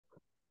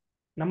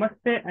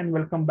Namaste and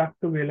welcome back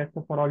to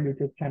VLSI for All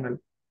YouTube channel.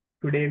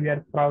 Today we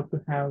are proud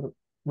to have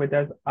with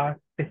us our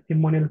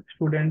testimonial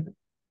student,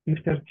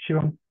 Mr.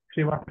 Shivam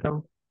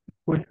Srivastav,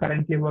 who is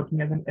currently working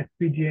as an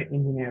FPGA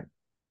engineer.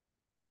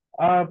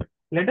 Uh,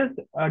 Let us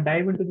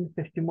dive into this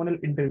testimonial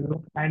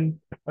interview and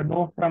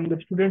know from the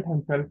student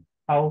himself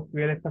how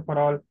VLSI for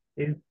All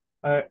is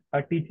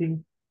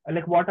teaching,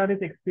 like what are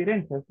his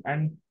experiences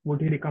and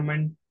would he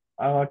recommend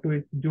to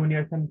his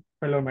juniors and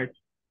fellow mates.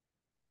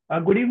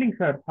 Good evening,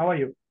 sir. How are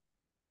you?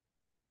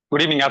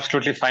 Good evening.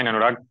 Absolutely fine,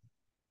 Anurag.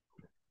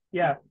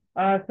 Yeah.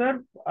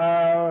 Sir,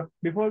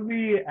 before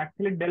we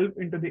actually delve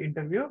into the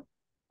interview,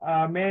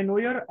 may I know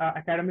your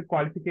academic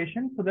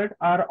qualification so that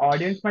our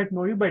audience might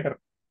know you better?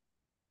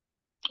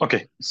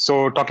 Okay.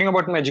 So, talking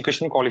about my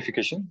educational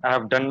qualification, I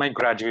have done my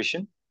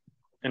graduation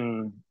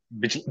in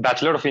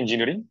Bachelor of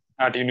Engineering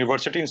at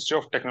University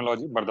Institute of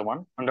Technology,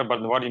 Bardhaman, under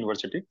Bardhaman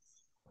University,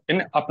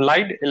 in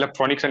Applied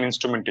Electronics and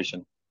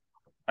Instrumentation.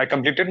 I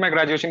completed my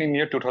graduation in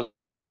year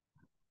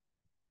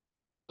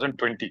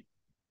 2020.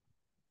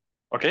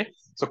 Okay.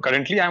 So,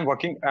 currently, I am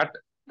working at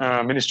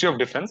Ministry of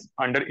Defense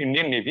under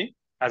Indian Navy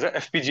as a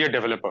FPGA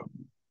developer.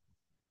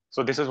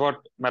 So, this is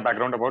what my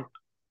background about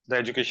the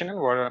education and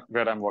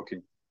where I'm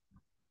working.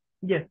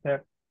 Yes,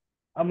 sir.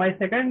 My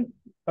second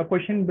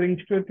question brings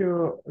you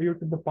to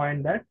the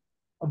point that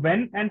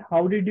when and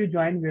how did you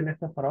join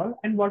VLSI for All,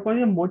 and what was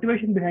your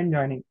motivation behind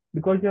joining?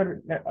 Because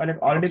you're like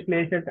already Okay.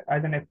 placed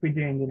as an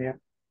FPGA engineer.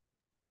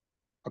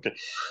 Okay.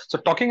 So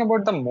talking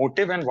about the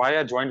motive and why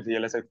I joined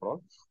VLSI for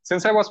all,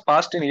 since I was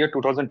passed in year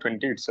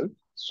 2020 itself,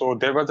 so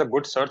there was a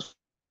good search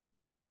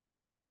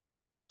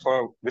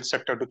for which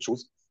sector to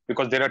choose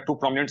because there are two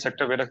prominent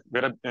sector where a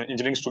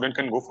engineering student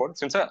can go for.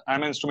 Since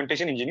I'm an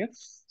instrumentation engineer,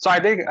 so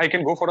I think I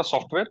can go for a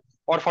software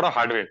or for a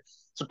hardware.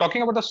 So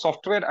talking about the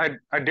software,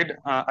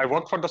 I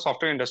worked for the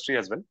software industry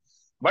as well.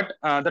 But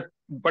the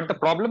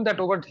problem that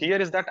over here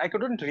is that I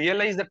couldn't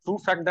realize the true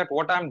fact that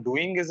what I'm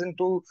doing is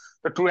into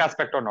the true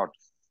aspect or not.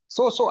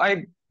 So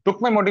I took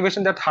my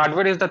motivation that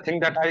hardware is the thing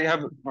that I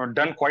have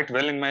done quite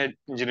well in my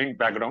engineering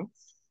background.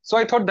 So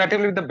I thought that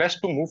will be the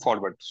best to move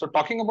forward. So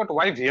talking about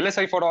why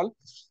VLSI for all.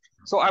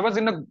 So I was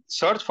in a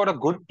search for a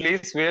good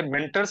place where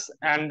mentors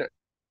and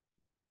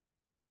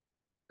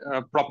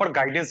proper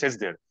guidance is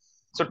there.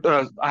 So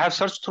I have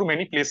searched through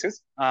many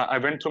places. I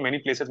went through many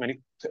places.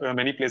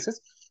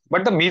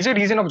 But the major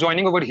reason of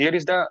joining over here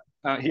is the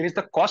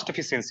cost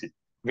efficiency.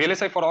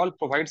 VLSI for all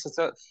provides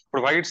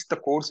the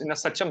course in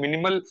such a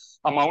minimal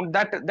amount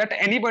that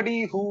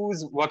anybody who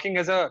is working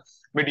as a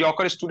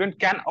mediocre student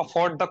can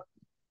afford the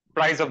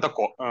price of the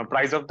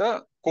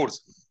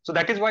course. So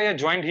that is why I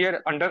joined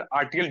here under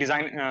RTL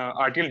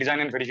design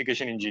and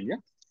verification engineer.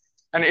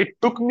 And it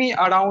took me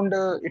around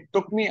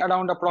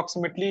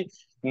approximately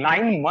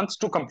 9 months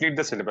to complete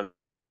the syllabus.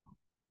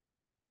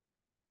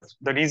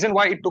 The reason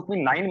why it took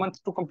me 9 months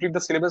to complete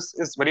the syllabus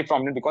is very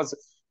prominent because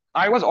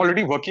I was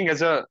already working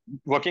as a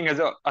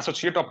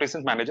associate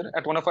operations manager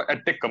at one of a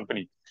edtech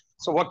company.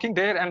 So working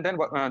there and then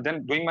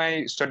doing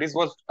my studies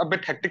was a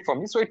bit hectic for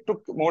me. So it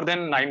took more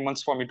than 9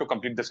 months for me to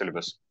complete the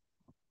syllabus.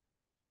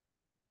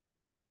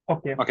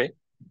 Okay. Okay.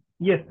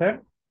 Yes,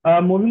 sir.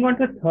 Moving on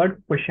to the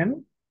third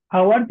question.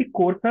 How are the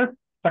courses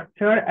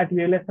structured at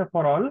VLSI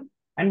for All,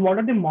 and what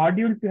are the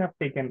modules you have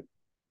taken?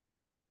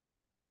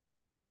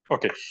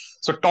 Okay.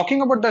 So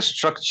talking about the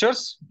structure,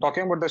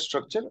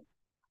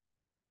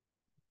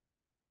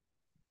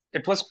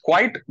 it was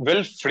quite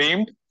well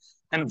framed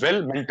and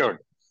well mentored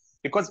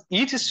because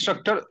each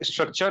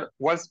structure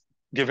was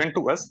given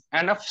to us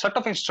and a set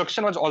of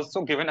instruction was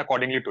also given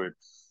accordingly to it.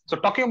 So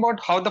talking about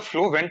how the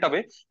flow went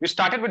away, we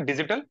started with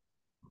digital.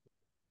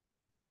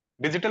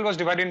 Digital was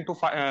divided into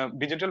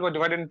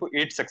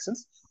 8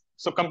 sections.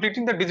 So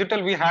completing the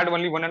digital, we had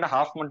only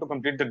 1.5 months to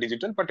complete the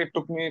digital, but it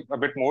took me a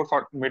bit more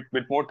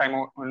time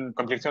on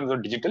completion of the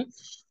digital.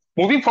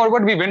 Moving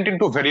forward, we went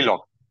into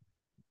Verilog.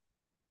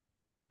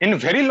 In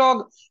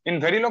Verilog,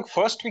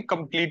 first we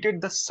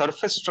completed the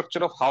surface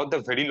structure of how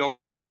the Verilog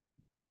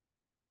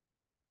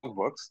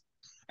works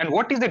and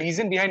what is the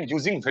reason behind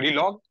using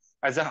Verilog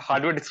as a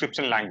hardware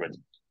description language.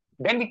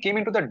 Then we came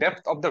into the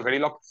depth of the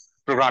Verilog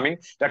programming,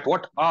 that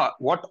what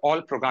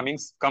all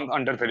programmings come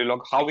under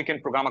Verilog, how we can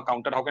program a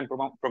counter, how can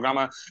program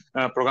a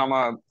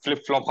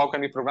flip flop, how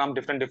can we program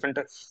different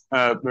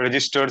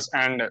registers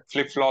and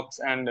flip flops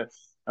and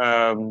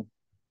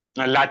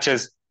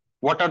latches.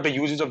 What are the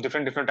uses of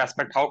different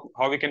aspects?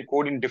 How we can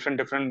code in different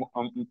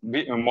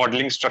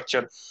modeling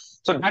structure.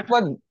 So that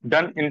was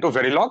done into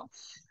Verilog,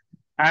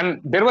 and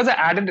there was an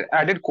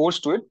added course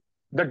to it.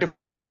 The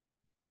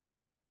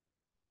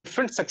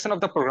different section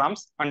of the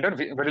programs under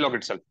Verilog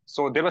itself.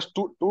 So there was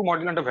two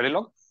module under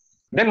Verilog.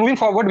 Then moving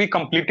forward, we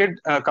completed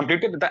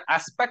the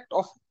aspect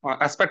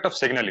of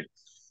signaling.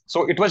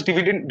 So it was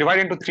divided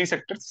into 3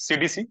 sectors: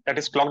 CDC, that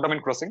is clock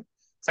domain crossing.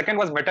 Second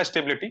was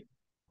metastability.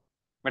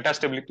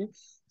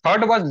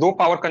 Third was low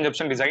power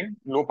consumption design.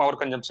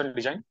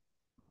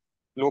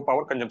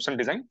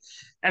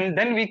 And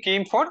then we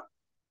came for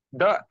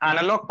the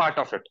analog part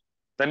of it.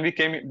 Then we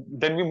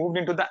moved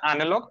into the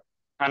analog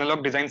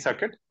design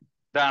circuit.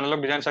 The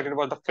analog design circuit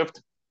was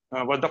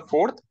the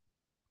fourth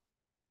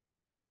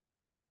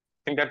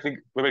thing that we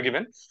were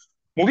given.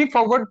 Moving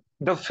forward,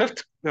 the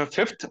fifth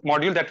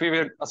module that we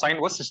were assigned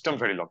was system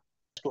Verilog,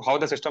 to how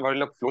the system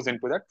Verilog flows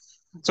into that.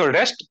 So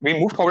rest, we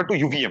moved forward to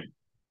UVM.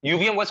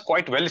 UVM was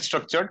quite well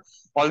structured.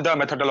 All the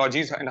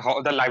methodologies and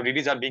how the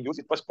libraries are being used,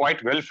 it was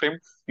quite well framed.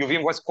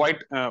 UVM was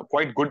quite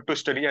good to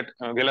study at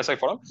VLSI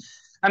for all.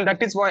 And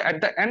that is why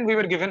at the end we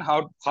were given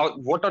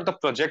what are the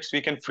projects we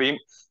can frame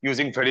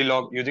using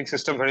Verilog, using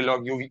system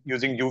Verilog,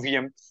 using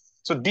UVM.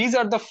 So these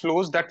are the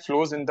flows that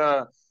flows in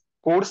the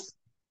course,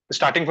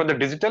 starting from the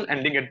digital,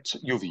 ending at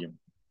UVM.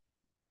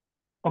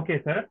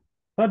 Okay, sir.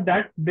 So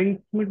that brings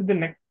me to the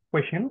next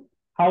question.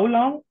 How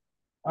long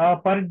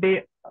per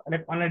day,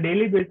 like on a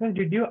daily basis,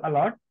 did you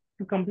allot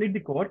to complete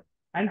the course?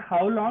 And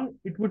how long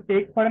it would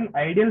take for an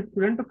ideal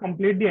student to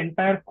complete the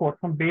entire course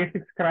from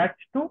basic scratch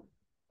to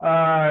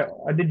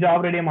the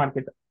job ready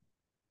market?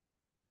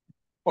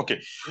 Okay,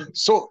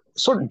 so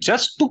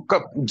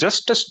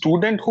just a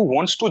student who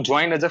wants to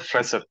join as a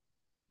fresher,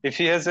 if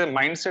he has a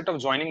mindset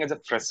of joining as a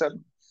fresher,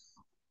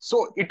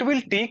 so it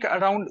will take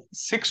around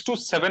 6 to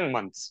 7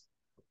 months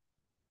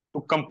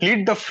to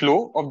complete the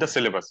flow of the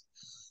syllabus.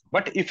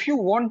 But if you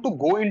want to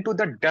go into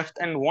the depth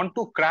and want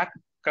to crack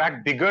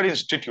bigger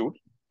institute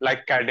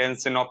like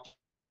Cadence, Synopsys,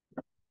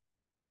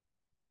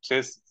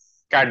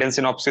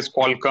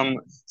 Qualcomm,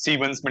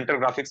 Siemens, Mentor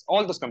Graphics,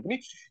 all those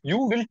companies, you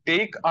will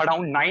take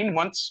around 9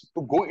 months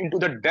to go into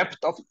the depth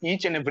of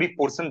each and every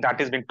portion that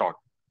is being taught.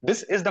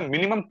 This is the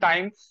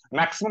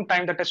maximum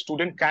time that a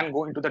student can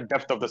go into the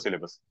depth of the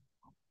syllabus.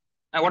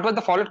 And what was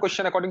the follow-up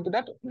question according to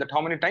that? That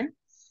how many time?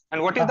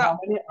 And what is the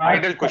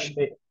ideal question?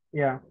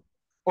 Yeah.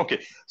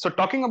 Okay, so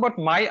talking about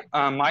my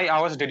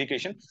hours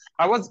dedication,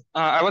 I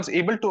was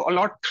able to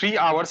allot 3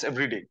 hours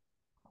every day.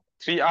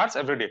 3 hours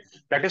every day.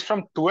 That is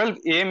from 12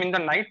 a.m. in the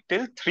night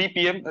till 3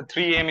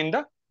 a.m. in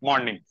the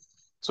morning.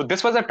 So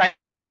this was the time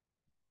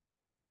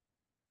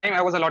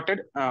I was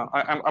allotted.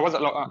 I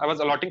was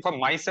allotting for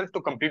myself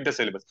to complete the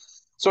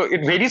syllabus. So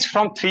it varies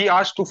from 3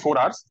 hours to 4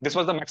 hours. This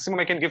was the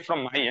maximum I can give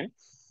from my end,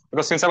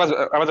 because since I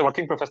was a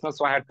working professional,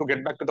 so I had to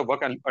get back to the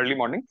work early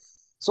morning.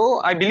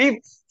 So I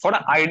believe for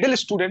an ideal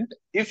student,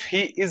 if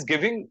he is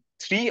giving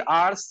 3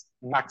 hours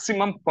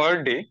maximum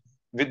per day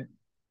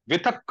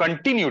with a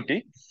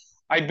continuity,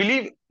 I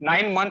believe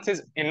 9 months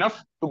is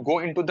enough to go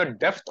into the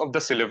depth of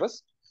the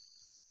syllabus.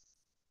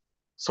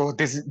 So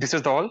this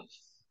is all.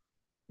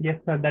 Yes,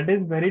 sir. That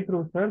is very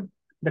true, sir.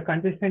 The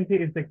consistency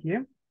is the key.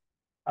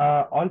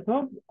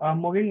 Also,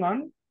 moving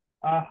on,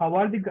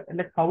 how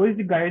is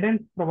the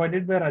guidance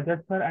provided by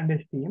Rajat sir and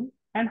his team,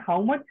 and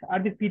how much are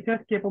the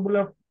teachers capable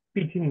of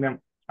teaching them?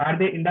 Are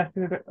they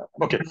industry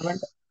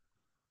relevant?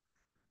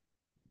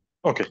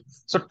 Okay.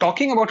 So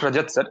talking about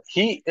Rajat sir,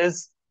 he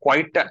is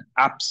quite an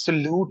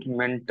absolute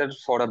mentor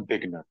for a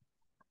beginner.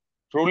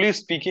 Truly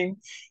speaking,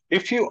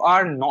 if you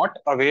are not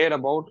aware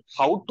about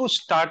how to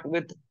start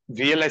with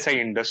VLSI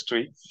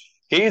industry,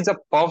 he is a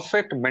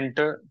perfect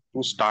mentor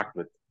to start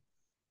with.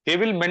 He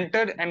will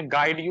mentor and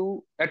guide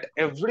you at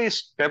every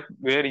step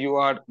where you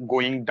are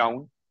going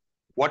down.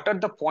 What are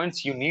the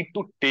points you need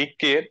to take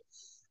care,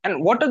 and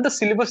what are the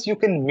syllabus you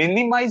can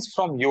minimize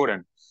from your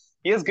end.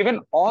 He has given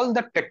all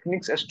the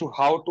techniques as to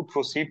how to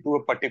proceed to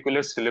a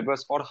particular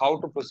syllabus or how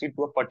to proceed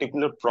to a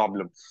particular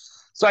problem.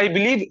 So I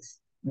believe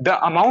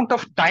the amount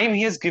of time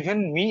he has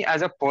given me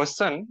as a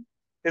person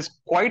is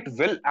quite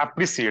well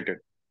appreciated.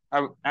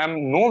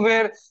 I'm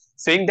nowhere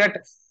saying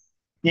that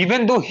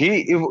even though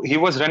he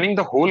was running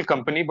the whole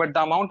company, but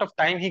the amount of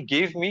time he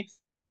gave me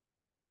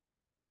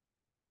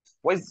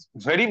was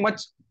very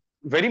much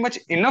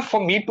enough for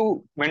me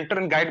to mentor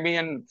and guide me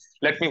and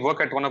let me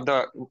work at one of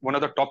the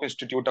top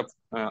institute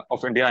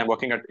of India. I'm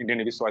working at Indian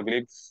Navy, so I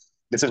believe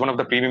this is one of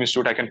the premium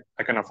institute I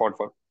can afford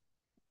for.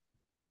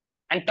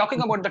 And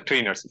talking about the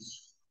trainers,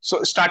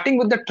 so starting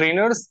with the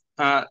trainers,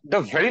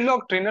 the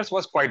Verilog trainers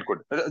was quite good.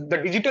 The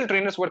digital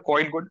trainers were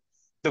quite good.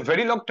 The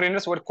Verilog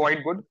trainers were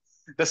quite good.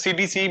 The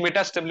CDC,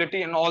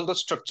 metastability, and all the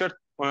structured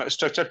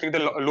through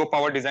the low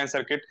power design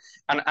circuit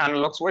and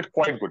analogs were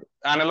quite good.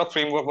 Analog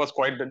framework was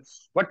quite good.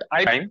 But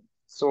and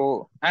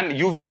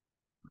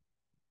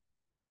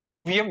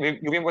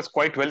UVM was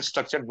quite well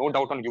structured, no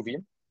doubt on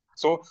UVM.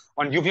 So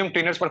on UVM,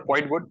 trainers were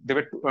quite good. There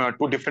were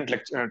two different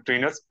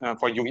trainers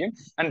for UVM,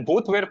 and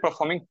both were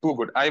performing too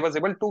good. I was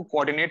able to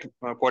coordinate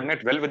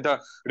well with the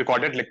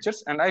recorded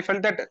lectures, and I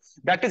felt that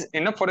that is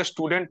enough for a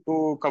student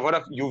to cover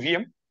up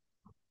UVM,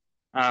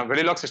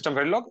 Verilog system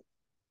Verilog.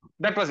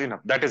 That was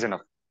enough. That is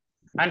enough.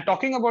 And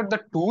talking about the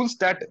tools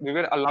that we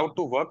were allowed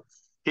to work,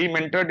 he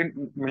mentored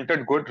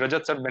good.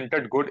 Rajat sir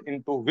mentored good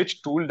into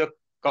which tool the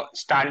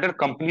standard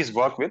companies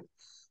work with.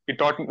 He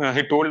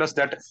told us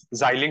that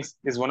Xilinx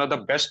is one of the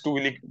best tool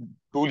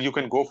you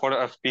can go for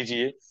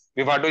FPGA.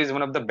 Vivado is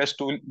one of the best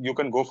tool you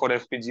can go for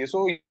FPGA.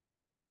 So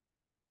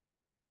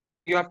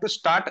you have to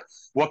start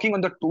working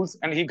on the tools,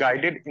 and he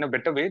guided in a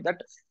better way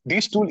that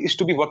this tool is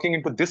to be working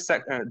into this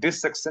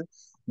section.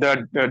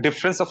 The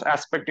difference of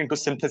aspect into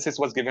synthesis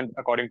was given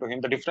according to him.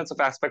 The difference of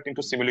aspect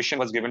into simulation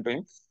was given to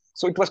him.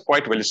 So it was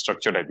quite well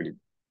structured, I believe.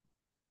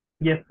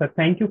 Yes, sir.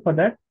 Thank you for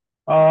that.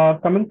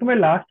 Coming to my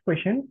last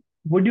question,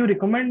 would you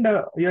recommend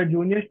your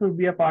juniors to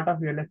be a part of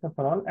VLSI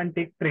for all and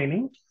take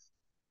training?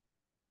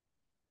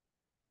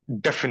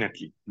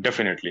 Definitely,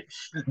 definitely.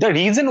 The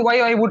reason why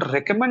I would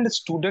recommend a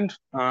student,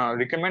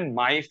 recommend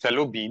my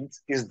fellow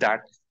beings is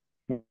that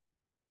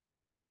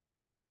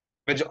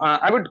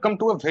I would come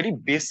to a very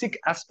basic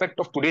aspect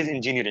of today's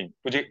engineering,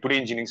 today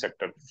engineering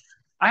sector.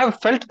 I have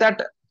felt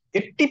that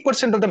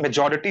 80% of the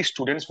majority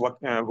students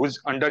who's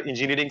under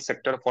engineering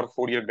sector for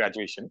 4-year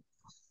graduation,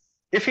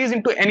 if he's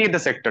into any of the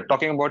sector,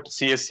 talking about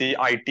CSC,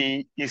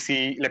 IT,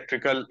 EC,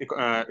 electrical,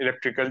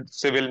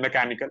 civil,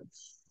 mechanical,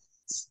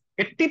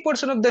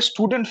 80% of the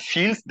student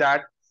feels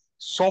that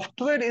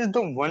software is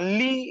the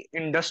only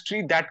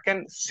industry that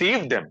can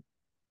save them.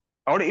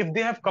 Or if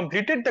they have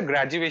completed the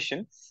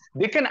graduation,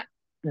 they can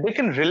they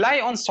can rely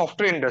on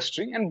software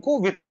industry and go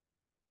with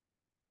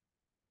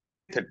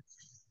it.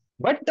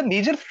 But the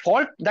major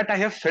fault that I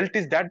have felt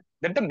is that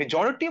the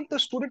majority of the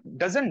student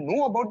doesn't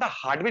know about the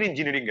hardware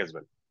engineering as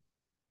well.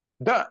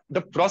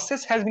 The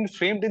process has been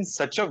framed in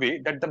such a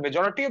way that the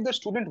majority of the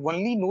student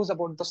only knows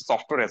about the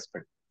software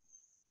aspect,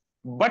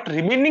 but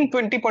remaining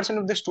 20%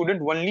 of the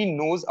student only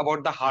knows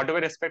about the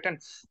hardware aspect and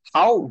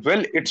how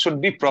well it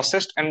should be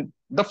processed and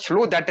the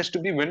flow that has to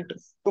be went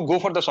to go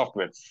for the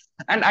software.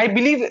 And I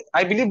believe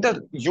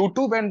the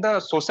YouTube and the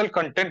social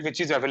content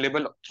which is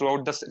available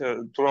throughout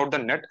the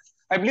net,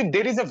 I believe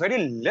there is a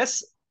very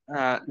less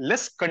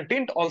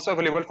content also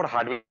available for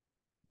hardware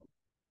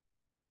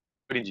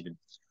engineering.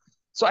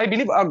 So I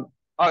believe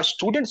a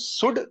student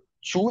should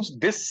choose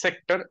this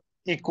sector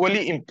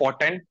equally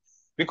important,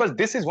 because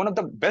this is one of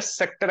the best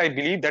sector I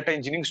believe that an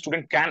engineering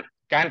student can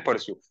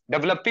pursue.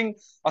 Developing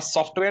a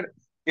software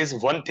is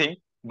one thing,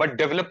 but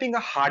developing a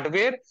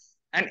hardware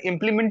and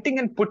implementing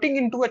and putting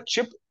into a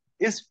chip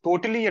is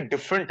totally a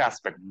different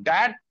aspect.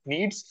 That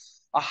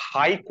needs a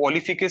high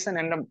qualification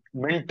and a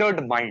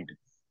mentored mind.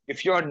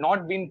 If you are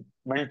not being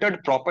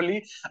mentored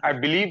properly, I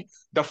believe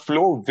the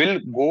flow will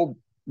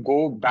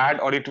go bad,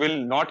 or it will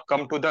not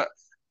come to the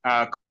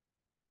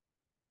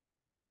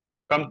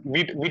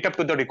meet up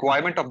to the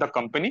requirement of the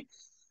company.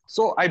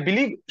 So I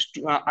believe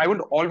I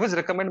would always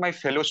recommend my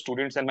fellow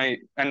students and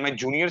my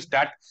juniors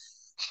that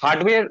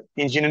hardware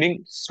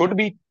engineering should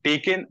be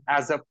taken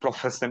as a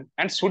profession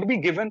and should be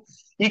given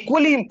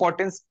equally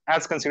importance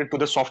as considered to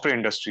the software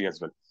industry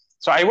as well.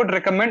 So I would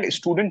recommend a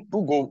student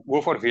to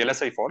go for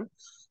VLSI for all.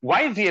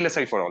 Why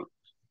VLSI for all?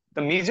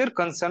 The major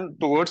concern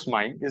towards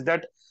mine is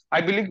that I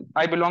believe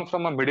I belong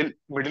from a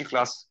middle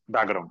class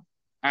background,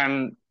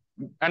 and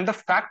the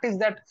fact is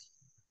that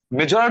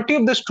majority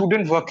of the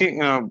student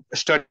working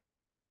studying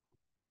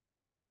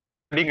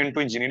into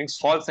engineering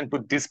falls into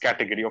this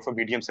category of a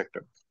medium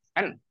sector.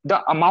 And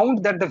the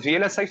amount that the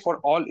VLSI for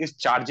all is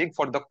charging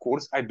for the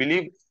course, I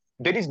believe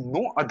there is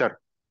no other,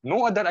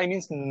 I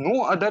mean,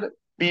 no other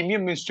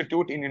premium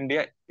institute in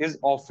India is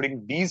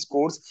offering these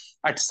course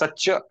at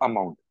such a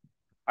amount.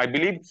 I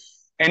believe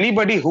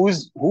anybody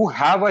who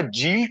have a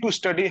zeal to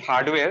study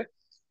hardware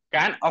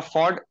can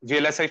afford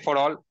VLSI for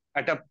all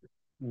at a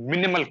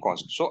minimal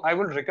cost. So I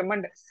will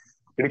recommend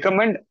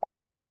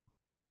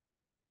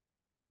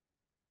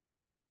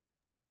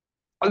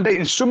all the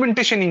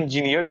instrumentation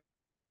engineers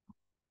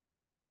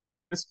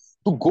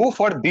to go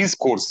for these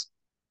course.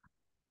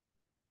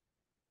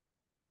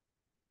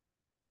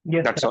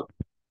 Yes, That's sir.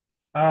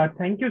 all.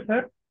 Thank you,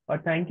 sir.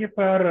 Thank you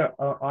for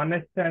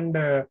honest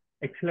and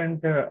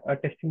excellent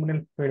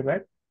testimonial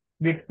feedback.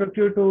 We expect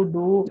you to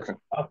do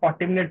a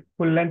 40-minute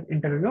full-length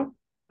interview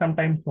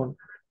sometime soon.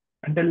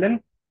 Until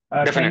then,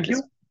 thank Definitely, you.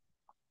 sir.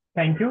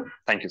 Thank you.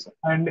 Thank you, sir.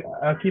 And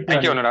keep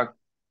Thank you, learning. Anurag.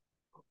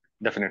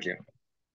 Definitely.